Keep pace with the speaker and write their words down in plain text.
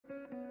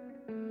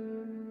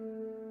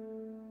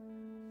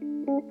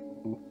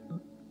What's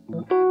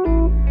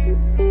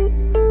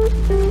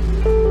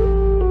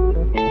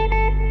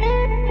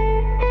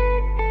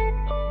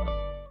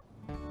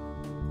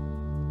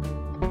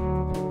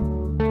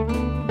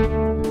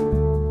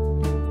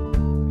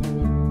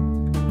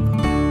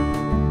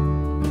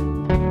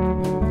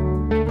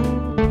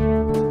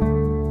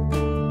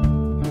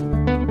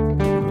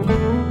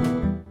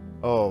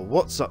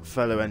up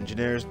fellow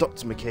engineers,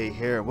 Dr. McKay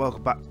here and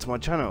welcome back to my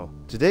channel.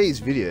 Today's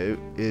video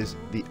is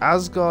the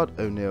Asgard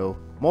O'Neill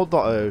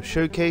Mod.0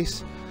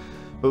 showcase.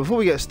 But before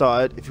we get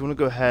started, if you want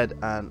to go ahead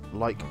and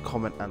like,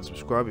 comment and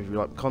subscribe if you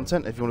like the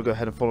content. If you want to go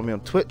ahead and follow me on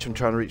Twitch, I'm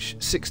trying to reach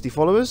 60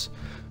 followers.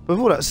 But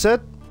with all that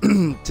said,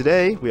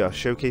 today we are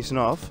showcasing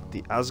off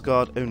the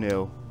Asgard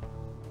O'Neill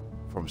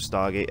from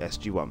Stargate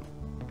SG-1.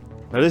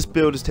 Now this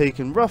build has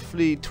taken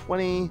roughly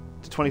 20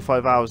 to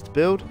 25 hours to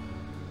build.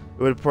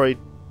 It would have probably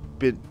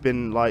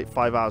been like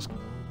 5 hours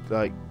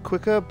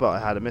quicker, but I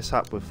had a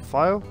mishap with the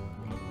file.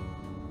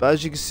 But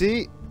as you can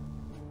see,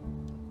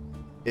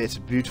 it's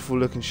a beautiful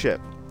looking ship.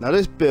 Now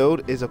this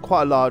build is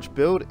quite a large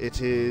build.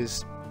 It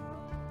is,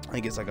 I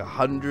think it's like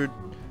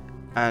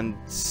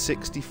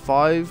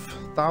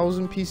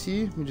 165,000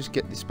 PCU. Let me just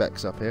get the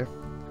specs up here.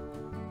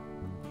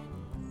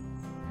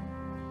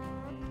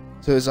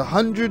 So it's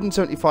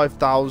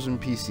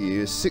 175,000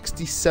 PCU,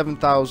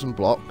 67,000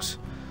 blocks.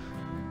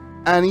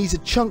 And he's a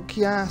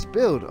chunky ass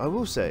build, I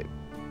will say.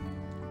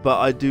 But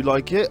I do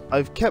like it.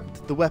 I've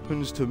kept the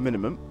weapons to a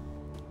minimum.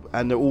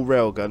 And they're all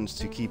railguns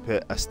to keep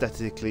it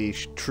aesthetically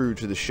true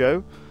to the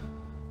show.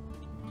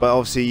 But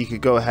obviously you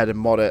could go ahead and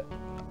mod it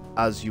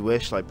as you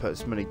wish. Like put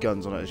as many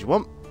guns on it as you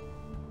want.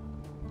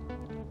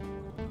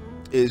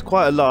 It is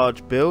quite a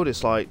large build.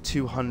 It's like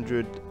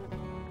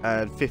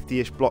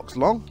 250-ish blocks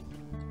long.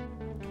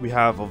 We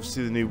have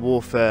obviously the new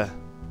warfare.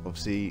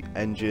 Obviously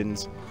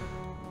engines,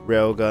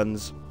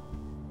 railguns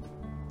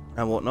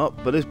and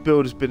whatnot, but this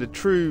build has been a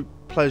true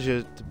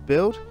pleasure to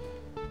build.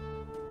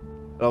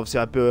 And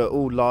obviously I built it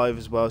all live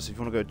as well, so if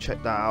you want to go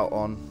check that out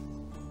on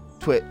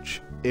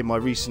Twitch in my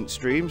recent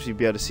streams, you'll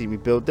be able to see me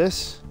build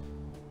this.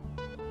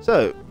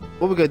 So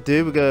what we're going to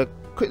do, we're going to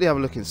quickly have a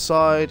look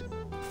inside,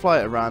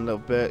 fly it around a little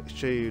bit,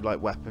 show you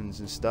like weapons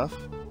and stuff,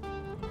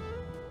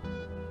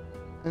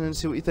 and then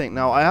see what you think.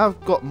 Now I have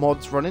got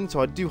mods running,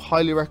 so I do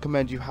highly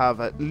recommend you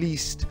have at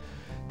least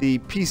the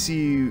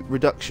PCU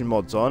reduction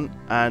mods on,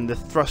 and the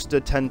thruster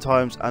 10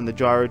 times and the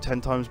gyro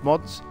 10 times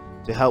mods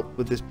to help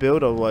with this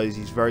build, otherwise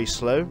he's very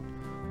slow.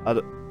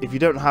 If you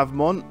don't have them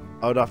on,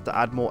 I would have to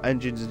add more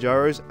engines and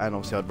gyros, and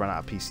obviously I'd run out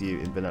of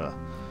PCU in vanilla.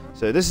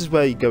 So this is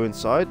where you go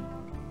inside.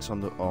 It's on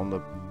the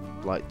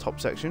like top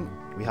section.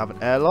 We have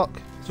an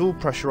airlock. It's all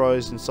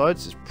pressurized inside,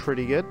 so it's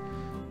pretty good.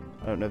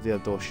 I don't know if the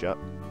other door's shut.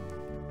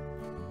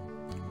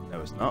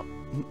 No, it's not.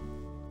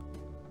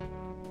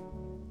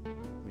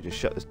 Let me just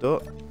shut this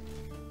door.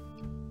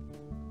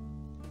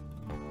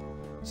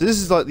 So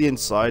this is like the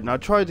inside, and I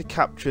tried to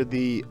capture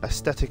the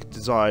aesthetic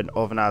design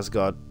of an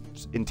Asgard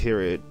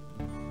interiors.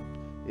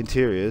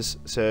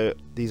 So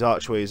these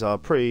archways are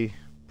pretty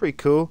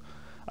cool.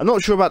 I'm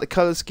not sure about the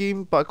color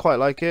scheme, but I quite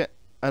like it,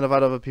 and I've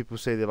had other people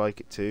say they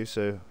like it too,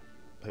 so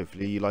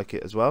hopefully you like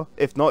it as well.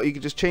 If not, you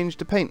can just change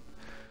the paint.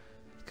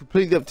 It's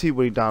completely up to you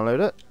when you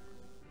download it.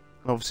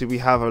 Obviously we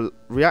have a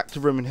reactor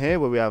room in here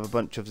where we have a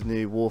bunch of the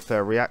new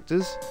warfare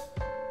reactors,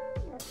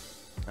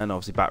 and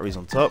obviously batteries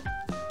on top.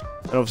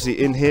 And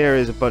obviously in here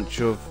is a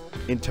bunch of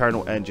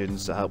internal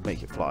engines to help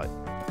make it fly.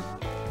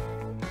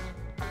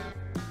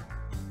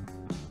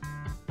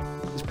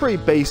 It's pretty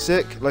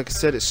basic. Like I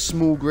said, it's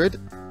small grid.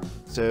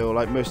 So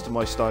like most of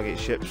my Stargate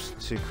ships,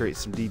 to create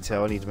some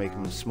detail, I need to make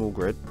them small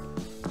grid.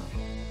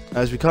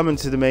 As we come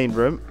into the main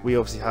room, we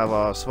obviously have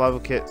our survival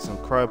kits and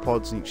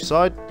cryopods on each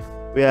side.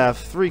 We have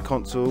 3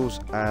 consoles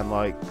and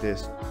like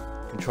this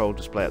control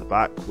display at the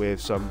back with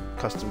some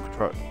custom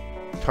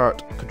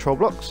turret control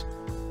blocks.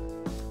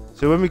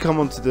 So when we come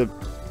onto the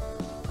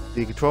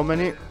control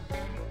menu,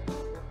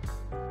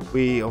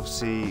 we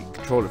obviously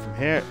control it from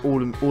here. All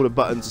the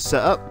buttons are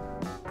set up.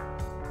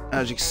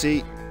 As you can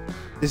see,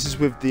 this is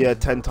with the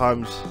 10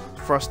 times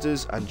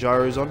thrusters and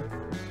gyros on.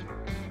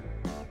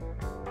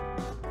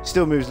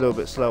 Still moves a little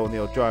bit slow on the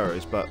old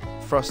gyros, but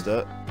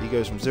thruster, he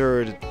goes from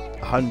 0 to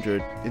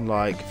 100 in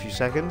like a few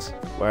seconds,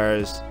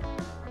 whereas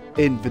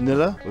in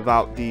vanilla,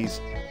 without these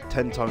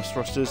 10 times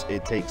thrusters,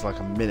 it takes like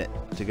a minute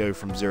to go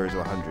from 0 to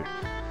 100.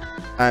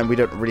 And we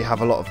don't really have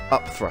a lot of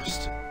up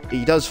thrust.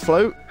 He does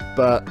float,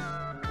 but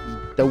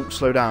he don't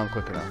slow down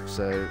quick enough.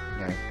 So, you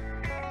know,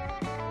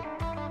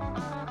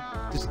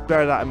 just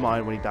bear that in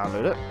mind when you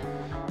download it.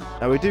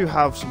 Now we do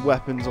have some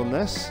weapons on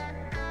this,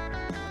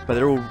 but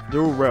they're all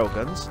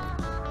railguns.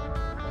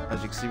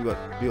 As you can see, we got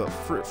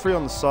three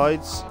on the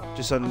sides,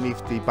 just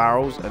underneath the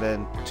barrels, and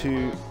then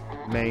 2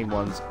 main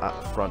ones at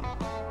the front,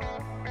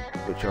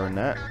 which are in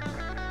there.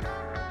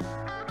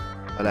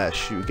 I'll let it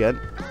shoot again.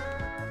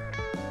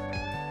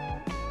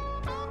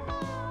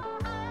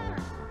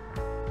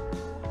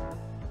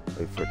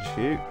 Wait for it to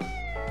shoot.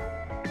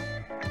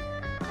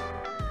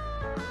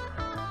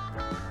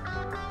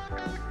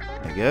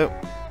 There you go.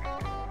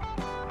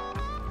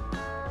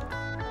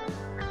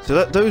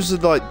 So those are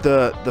like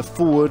the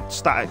forward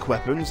static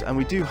weapons, and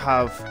we do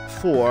have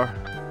 4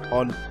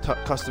 on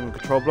custom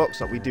control blocks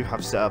that we do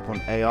have set up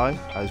on AI,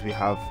 as we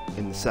have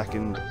in the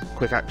second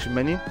quick action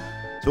menu.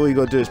 So all you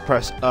got to do is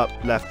press up,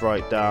 left,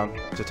 right, down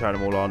to turn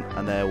them all on,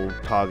 and they will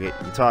target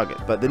your target.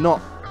 But they're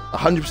not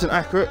 100%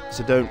 accurate,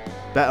 so don't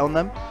bet on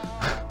them.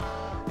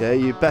 Yeah,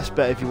 your best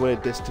bet if you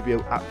wanted this to be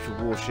an actual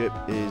warship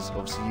is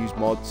obviously use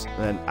mods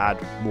and then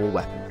add more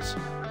weapons.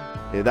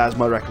 Yeah, that's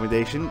my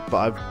recommendation, but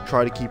I've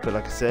tried to keep it,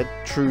 like I said,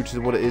 true to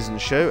what it is in the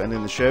show, and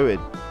in the show it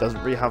doesn't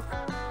really have,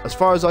 as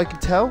far as I can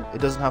tell, it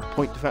doesn't have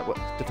point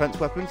defense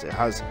weapons. It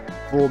has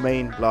 4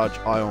 main large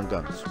ion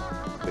guns,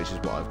 which is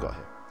what I've got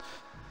here.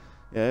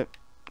 Yeah,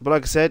 but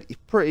like I said, it's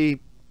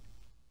pretty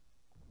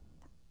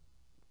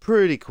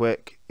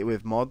quick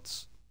with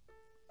mods,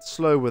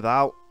 slow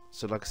without.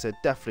 So like I said,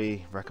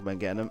 definitely recommend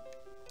getting them.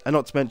 And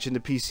not to mention the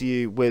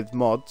PCU with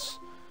mods,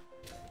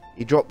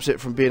 he drops it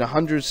from being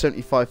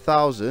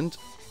 175,000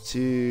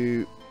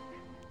 to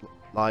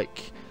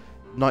like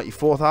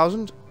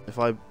 94,000, if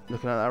I'm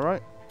looking at that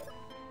right.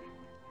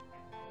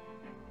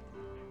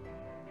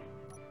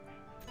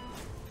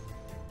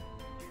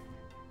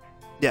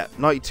 Yeah,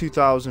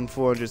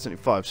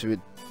 92,475. So it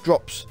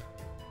drops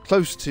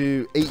close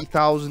to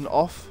 80,000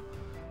 off,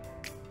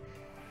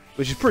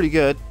 which is pretty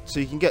good.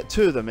 So you can get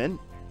 2 of them in,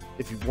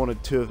 if you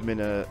wanted 2 of them in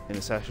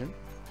a session.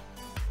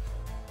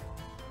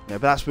 Yeah,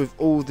 but that's with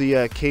all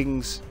the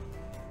Kings,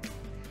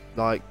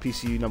 like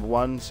PCU number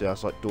 1. So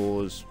that's like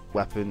doors,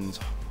 weapons,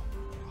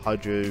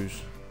 hydros,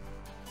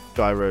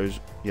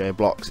 gyros, yeah,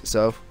 blocks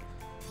itself.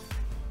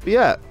 But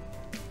yeah,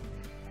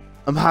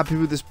 I'm happy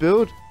with this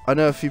build. I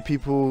know a few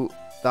people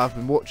that have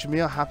been watching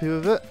me are happy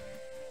with it,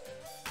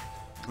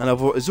 and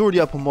it's already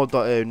up on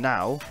mod.io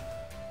now,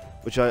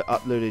 which I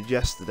uploaded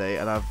yesterday,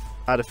 and I've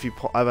had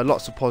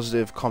lots of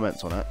positive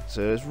comments on it,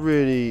 so it's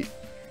really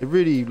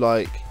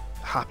like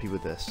happy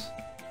with this.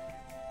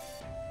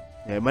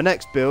 Yeah, my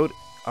next build,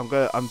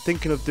 I'm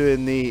thinking of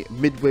doing the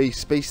Midway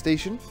space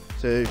station.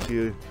 So if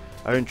you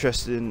are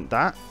interested in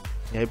that,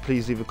 yeah,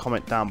 please leave a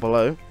comment down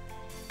below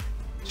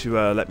to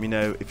let me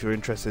know if you're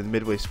interested in the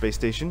Midway space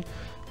station.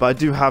 But I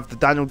do have the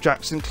Daniel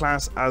Jackson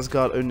class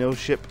Asgard O'Neill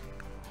ship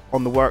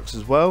on the works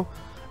as well,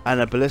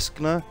 and a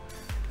Baliskna,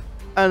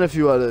 and a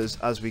few others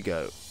as we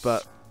go.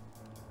 But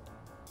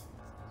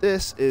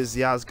this is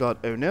the Asgard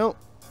O'Neill,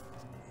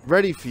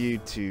 ready for you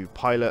to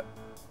pilot.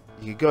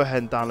 You can go ahead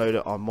and download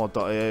it on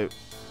mod.io.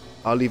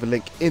 I'll leave a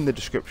link in the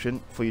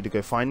description for you to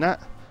go find that.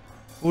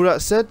 All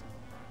that said,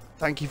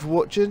 thank you for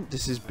watching.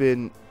 This has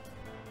been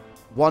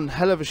one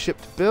hell of a ship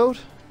to build.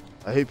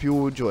 I hope you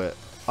all enjoy it.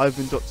 I've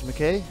been Dr.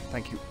 McKay.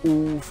 Thank you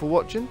all for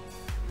watching,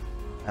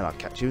 and I'll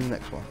catch you in the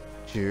next one.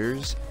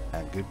 Cheers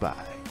and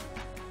goodbye.